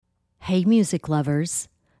Hey, music lovers.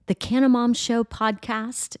 The Cannabis Show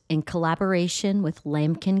podcast, in collaboration with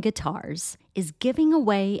Lambkin Guitars, is giving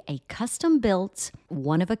away a custom-built,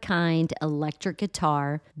 one-of-a-kind electric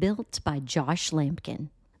guitar built by Josh Lambkin.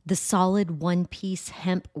 The solid one-piece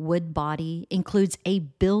hemp wood body includes a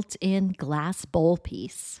built-in glass bowl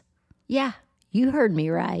piece. Yeah, you heard me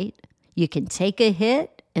right. You can take a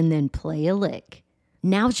hit and then play a lick.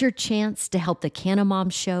 Now's your chance to help the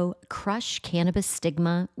Cannabis Show crush cannabis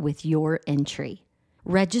stigma with your entry.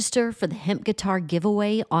 Register for the hemp guitar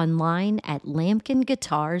giveaway online at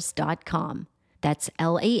lambkinguitars.com. That's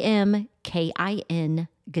LAMKIN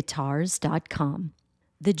guitars.com.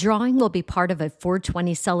 The drawing will be part of a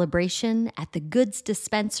 420 celebration at the Goods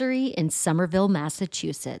Dispensary in Somerville,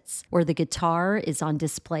 Massachusetts, where the guitar is on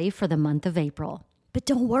display for the month of April. But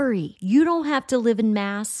don't worry, you don't have to live in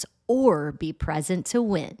Mass or be present to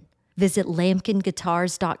win. Visit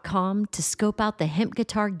lambkinguitars.com to scope out the hemp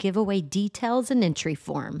guitar giveaway details and entry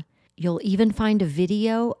form. You'll even find a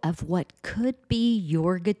video of what could be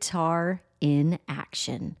your guitar in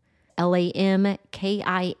action. LAMKIN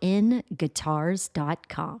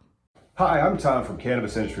guitars.com. Hi, I'm Tom from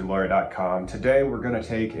CannabisIndustryLawyer.com. Today we're going to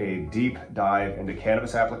take a deep dive into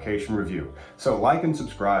cannabis application review. So like and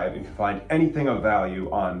subscribe if you find anything of value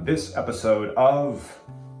on this episode of...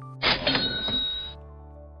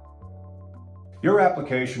 Your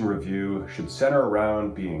application review should center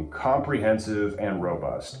around being comprehensive and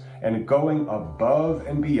robust, and going above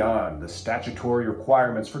and beyond the statutory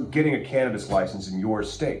requirements for getting a cannabis license in your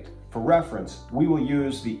state. For reference, we will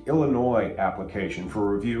use the Illinois application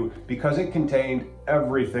for review because it contained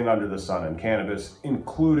everything under the sun in cannabis,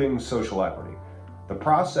 including social equity. The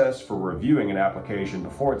process for reviewing an application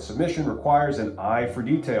before its submission requires an eye for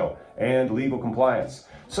detail and legal compliance.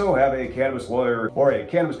 So have a cannabis lawyer or a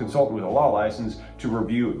cannabis consultant with a law license to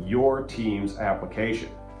review your team's application.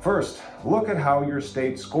 First, look at how your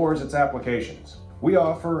state scores its applications. We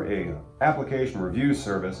offer an application review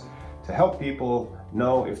service to help people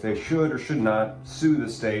know if they should or should not sue the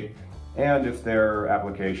state and if their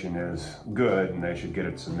application is good and they should get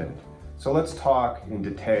it submitted. So let's talk in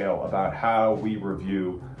detail about how we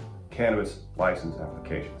review cannabis license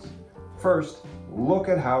applications. First, look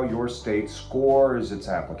at how your state scores its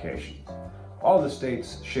applications. All the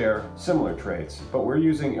states share similar traits, but we're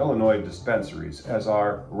using Illinois dispensaries as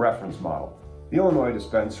our reference model. The Illinois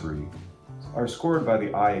dispensaries are scored by the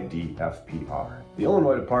IDFPR, the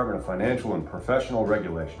Illinois Department of Financial and Professional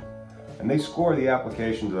Regulation, and they score the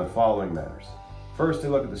applications in the following manners. First, they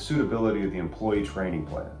look at the suitability of the employee training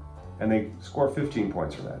plan, and they score 15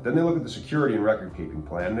 points for that. Then they look at the security and record keeping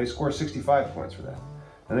plan, and they score 65 points for that.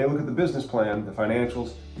 And they look at the business plan, the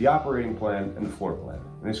financials, the operating plan, and the floor plan.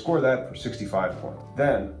 And they score that for 65 points.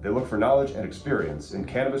 Then they look for knowledge and experience in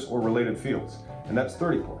cannabis or related fields, and that's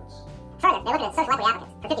 30 points. Further, they look at social equity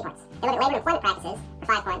applicants for 50 points. They look at labor and employment practices for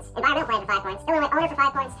 5 points, environmental plan for 5 points, Illinois owner for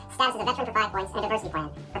 5 points, status as a veteran for 5 points, and a diversity plan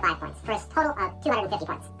for 5 points, for a total of 250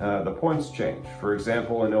 points. The points change. For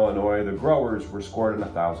example, in Illinois, the growers were scored on a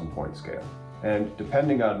 1,000-point scale. And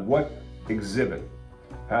depending on what exhibit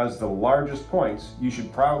has the largest points, you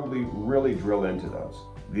should probably really drill into those.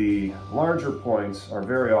 The larger points are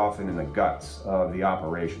very often in the guts of the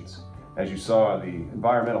operations. As you saw, the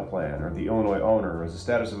environmental plan or the Illinois owner as the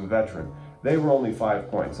status of a veteran, they were only 5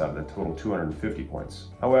 points out of the total 250 points.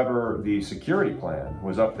 However, the security plan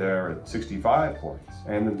was up there at 65 points,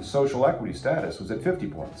 and the social equity status was at 50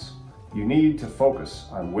 points. You need to focus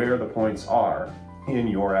on where the points are in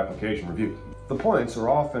your application review. The points are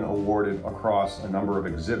often awarded across a number of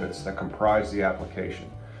exhibits that comprise the application.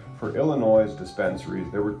 For Illinois dispensaries,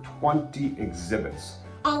 there were 20 exhibits.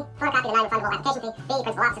 A, photocopy the non-refundable application fee. B,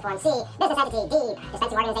 principal officer form. C, business entity. D,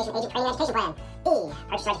 dispensing organization, agent training education plan. E,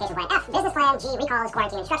 purchase education plan. F, business plan. G, recalls,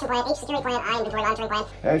 quarantine instruction plan. H, security plan. I, inventory monitoring plan.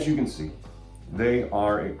 As you can see, they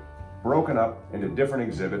are broken up into different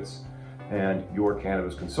exhibits, and your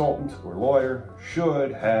cannabis consultant or lawyer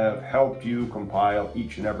should have helped you compile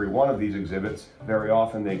each and every one of these exhibits. Very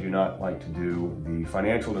often they do not like to do the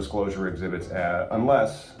financial disclosure exhibits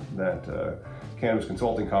unless that cannabis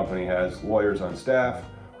consulting company has lawyers on staff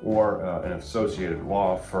or an associated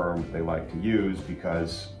law firm they like to use,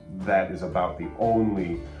 because that is about the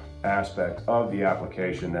only aspect of the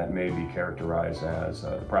application that may be characterized as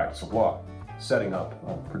the practice of law, setting up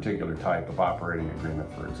a particular type of operating agreement,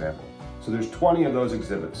 for example. So there's 20 of those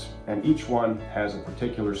exhibits, and each one has a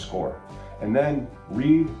particular score. And then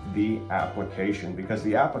read the application, because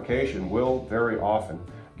the application will very often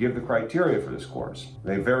give the criteria for the scores.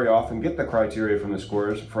 They very often get the criteria from the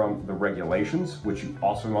scores from the regulations, which you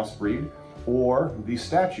also must read, or the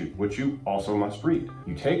statute, which you also must read.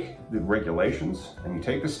 You take the regulations and you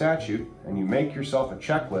take the statute and you make yourself a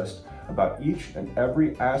checklist about each and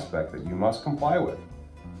every aspect that you must comply with.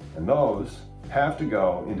 And those have to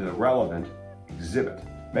go into the relevant exhibit.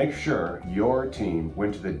 Make sure your team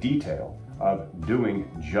went to the detail of doing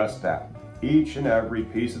just that. Each and every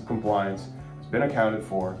piece of compliance has been accounted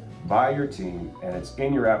for by your team and it's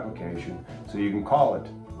in your application, so you can call it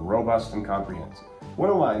robust and comprehensive. What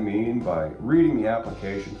do I mean by reading the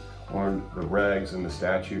application or the regs and the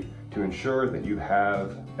statute to ensure that you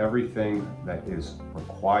have everything that is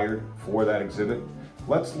required for that exhibit?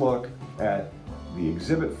 Let's look at the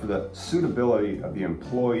exhibit for the suitability of the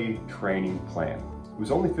employee training plan. It was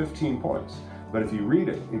only 15 points, but if you read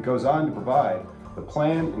it, it goes on to provide the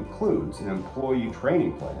plan includes an employee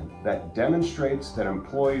training plan that demonstrates that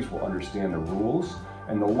employees will understand the rules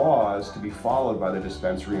and the laws to be followed by the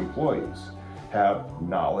dispensary employees, have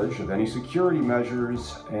knowledge of any security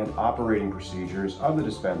measures and operating procedures of the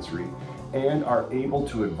dispensary, and are able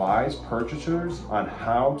to advise purchasers on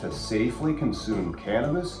how to safely consume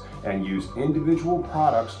cannabis and use individual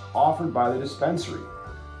products offered by the dispensary.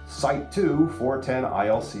 Cite 2 410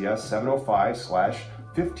 ILCS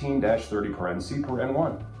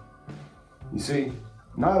 705/15-30(C)(N1. You see,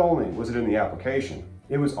 not only was it in the application,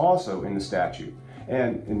 it was also in the statute,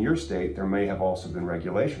 and in your state there may have also been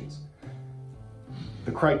regulations.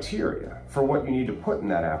 The criteria for what you need to put in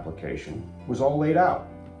that application was all laid out,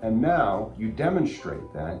 and now you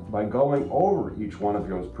demonstrate that by going over each one of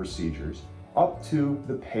those procedures up to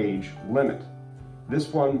the page limit.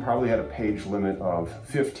 This one probably had a page limit of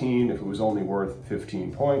 15 if it was only worth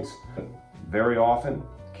 15 points. Very often,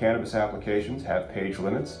 cannabis applications have page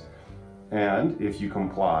limits, and if you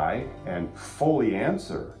comply and fully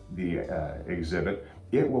answer the exhibit,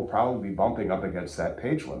 it will probably be bumping up against that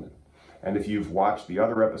page limit. And if you've watched the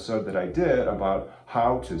other episode that I did about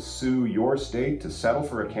how to sue your state to settle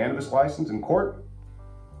for a cannabis license in court,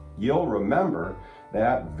 you'll remember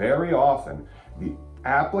that very often the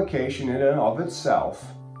application in and of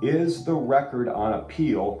itself is the record on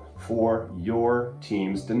appeal for your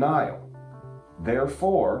team's denial.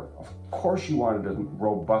 Therefore, of course you want it as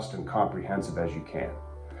robust and comprehensive as you can.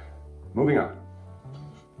 Moving on.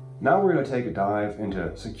 Now we're going to take a dive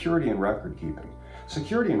into security and record keeping.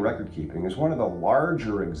 Security and record keeping is one of the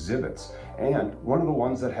larger exhibits and one of the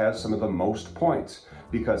ones that has some of the most points,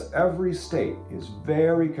 because every state is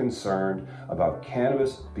very concerned about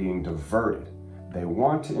cannabis being diverted. They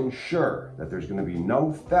want to ensure that there's going to be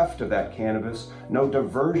no theft of that cannabis, no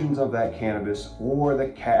diversions of that cannabis, or the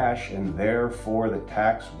cash and therefore the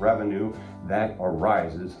tax revenue that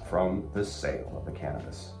arises from the sale of the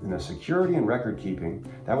cannabis. In the security and record keeping,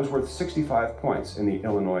 that was worth 65 points in the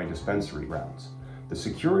Illinois dispensary rounds. The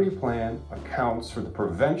security plan accounts for the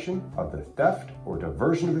prevention of the theft or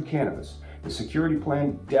diversion of the cannabis. The security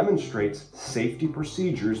plan demonstrates safety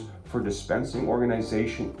procedures for dispensing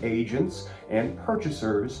organization agents and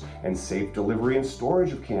purchasers and safe delivery and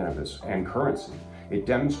storage of cannabis and currency. It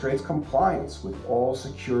demonstrates compliance with all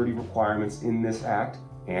security requirements in this act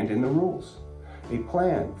and in the rules. A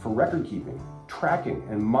plan for record keeping, tracking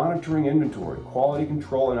and monitoring inventory, quality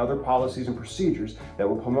control, and other policies and procedures that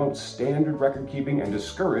will promote standard record keeping and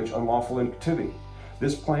discourage unlawful activity.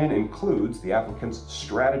 This plan includes the applicant's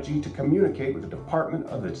strategy to communicate with the Department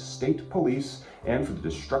of the State Police and for the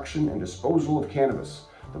destruction and disposal of cannabis.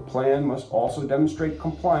 The plan must also demonstrate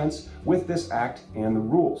compliance with this act and the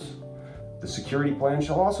rules. The security plan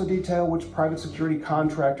shall also detail which private security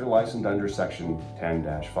contractor licensed under Section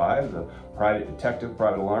 10-5, the Private Detective,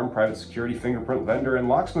 Private Alarm, Private Security, Fingerprint Vendor, and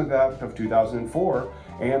Locksmith Act of 2004,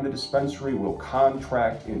 and the dispensary will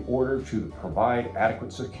contract in order to provide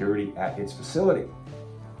adequate security at its facility.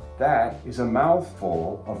 That is a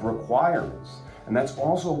mouthful of requirements. And that's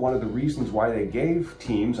also one of the reasons why they gave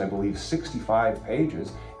teams, I believe, 65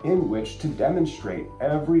 pages in which to demonstrate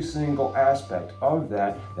every single aspect of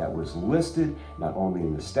that was listed, not only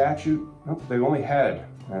in the statute. They only had,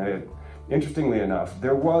 interestingly enough,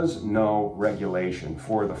 there was no regulation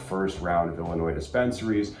for the first round of Illinois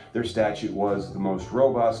dispensaries. Their statute was the most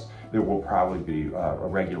robust. There will probably be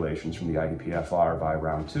regulations from the IDPFR by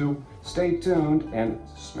round 2. Stay tuned and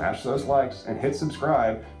smash those likes and hit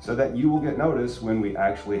subscribe so that you will get notice when we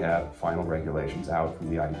actually have final regulations out from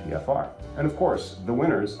the IDPFR. And of course, the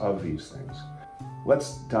winners of these things.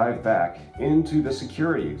 Let's dive back into the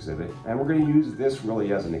security exhibit, and we're going to use this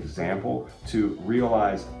really as an example to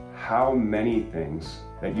realize how many things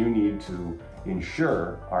that you need to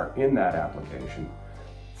ensure are in that application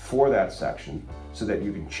for that section so that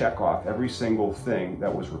you can check off every single thing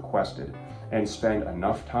that was requested and spend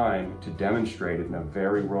enough time to demonstrate it in a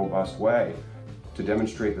very robust way, to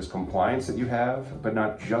demonstrate this compliance that you have, but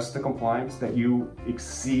not just the compliance, that you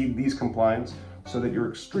exceed these compliance so that you're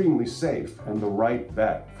extremely safe and the right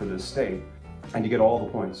vet for this state, and you get all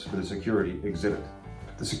the points for the security exhibit.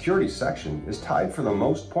 The security section is tied for the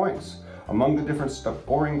most points among the different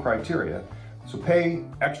scoring criteria, so pay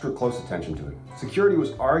extra close attention to it. Security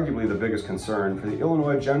was arguably the biggest concern for the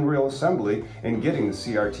Illinois General Assembly in getting the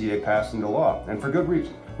CRTA passed into law, and for good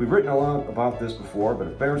reason. We've written a lot about this before, but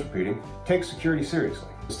it bears repeating. Take security seriously.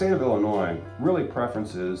 The state of Illinois really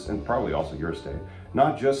preferences, and probably also your state,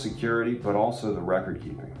 not just security, but also the record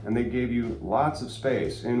keeping. And they gave you lots of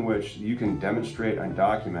space in which you can demonstrate and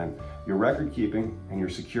document your record keeping and your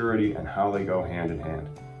security and how they go hand in hand.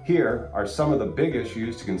 Here are some of the big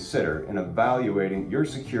issues to consider in evaluating your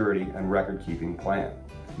security and record keeping plan.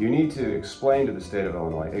 You need to explain to the state of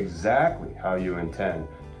Illinois exactly how you intend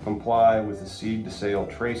to comply with the seed to sale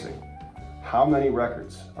tracing. How many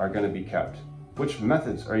records are going to be kept? Which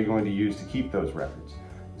methods are you going to use to keep those records?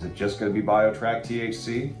 Is it just going to be BioTrack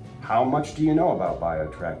THC? How much do you know about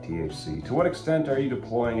BioTrack THC? To what extent are you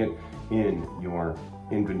deploying it in your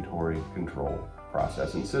inventory control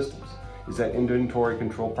process and systems? Is that inventory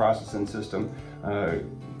control process and system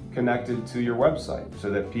connected to your website so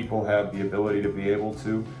that people have the ability to be able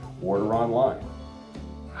to order online?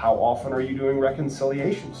 How often are you doing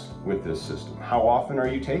reconciliations with this system? How often are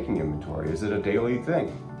you taking inventory? Is it a daily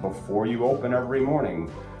thing? Before you open every morning,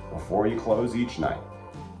 before you close each night?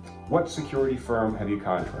 What security firm have you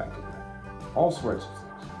contracted with? All sorts of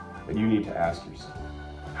things that you need to ask yourself.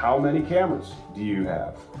 How many cameras do you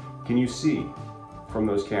have? Can you see from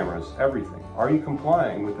those cameras everything? Are you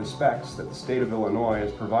complying with the specs that the state of Illinois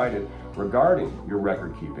has provided regarding your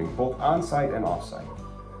record keeping, both on-site and off-site?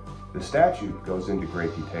 The statute goes into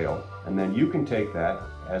great detail, and then you can take that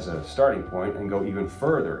as a starting point and go even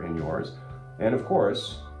further in yours. And of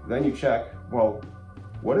course, then you check, well,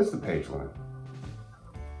 what is the page limit?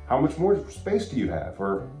 How much more space do you have,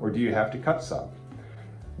 or do you have to cut some?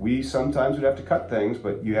 We sometimes would have to cut things,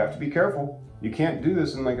 but you have to be careful. You can't do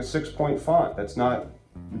this in like a 6-point font. That's not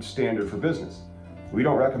standard for business. We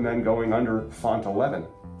don't recommend going under font 11.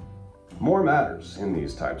 More matters in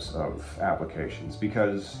these types of applications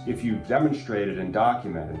because if you demonstrated and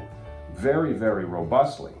documented very, very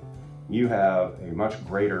robustly, you have a much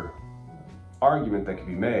greater argument that can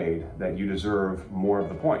be made that you deserve more of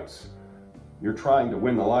the points. You're trying to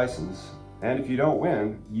win the license, and if you don't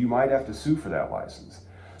win, you might have to sue for that license.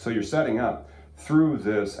 So you're setting up through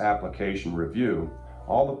this application review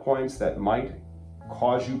all the points that might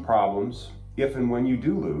cause you problems if and when you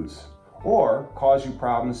do lose, or cause you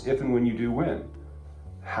problems if and when you do win.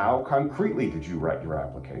 How concretely did you write your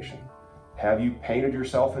application? Have you painted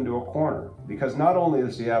yourself into a corner? Because not only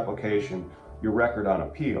is the application your record on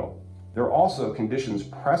appeal, there are also conditions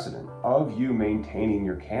precedent of you maintaining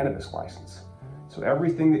your cannabis license. So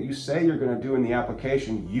everything that you say you're going to do in the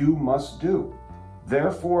application, you must do.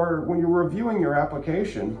 Therefore, when you're reviewing your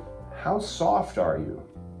application, how soft are you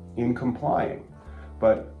in complying?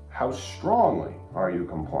 But how strongly are you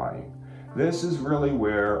complying? This is really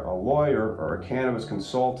where a lawyer or a cannabis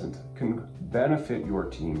consultant can benefit your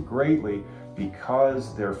team greatly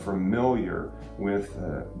because they're familiar with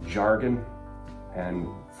jargon and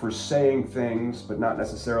for saying things, but not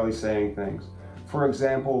necessarily saying things. For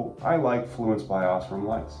example, I like Fluence Biosperm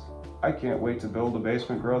lights. I can't wait to build a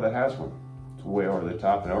basement grow that has one. It's way over the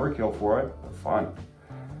top and overkill for it, but fun.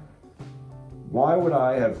 Why would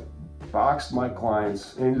I have boxed my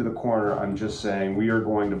clients into the corner? I'm just saying we are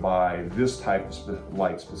going to buy this type of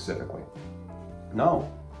light specifically.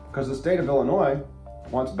 No, because the state of Illinois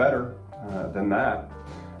wants better than that.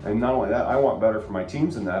 And not only that, I want better for my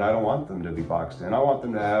teams than that. I don't want them to be boxed in. I want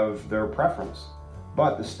them to have their preference.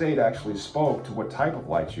 But the state actually spoke to what type of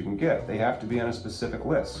lights you can get. They have to be on a specific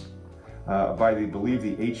list by, I believe,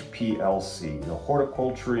 the HPLC, the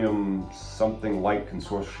Horticulturalium something light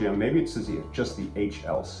consortium. Maybe it says just the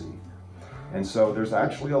HLC. And so there's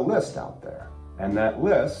actually a list out there. And that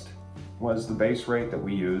list was the base rate that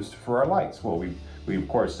we used for our lights. Well, we of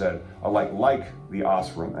course said a light like the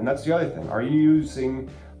Osram. And that's the other thing. Are you using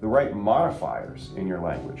the right modifiers in your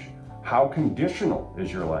language? How conditional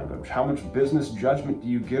is your language? How much business judgment do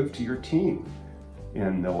you give to your team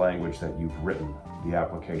in the language that you've written the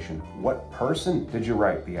application? What person did you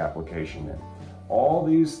write the application in? All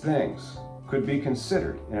these things could be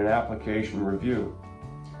considered in an application review.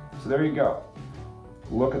 So there you go.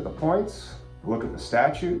 Look at the points, look at the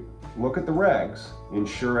statute, look at the regs,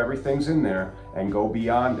 ensure everything's in there, and go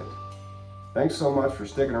beyond it. Thanks so much for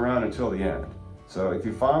sticking around until the end. So if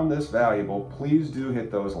you found this valuable, please do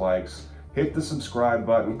hit those likes, hit the subscribe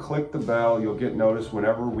button, click the bell. You'll get notice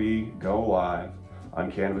whenever we go live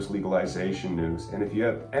on cannabis legalization news. And if you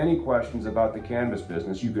have any questions about the cannabis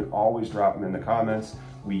business, you can always drop them in the comments.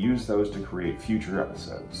 We use those to create future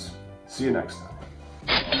episodes. See you next time.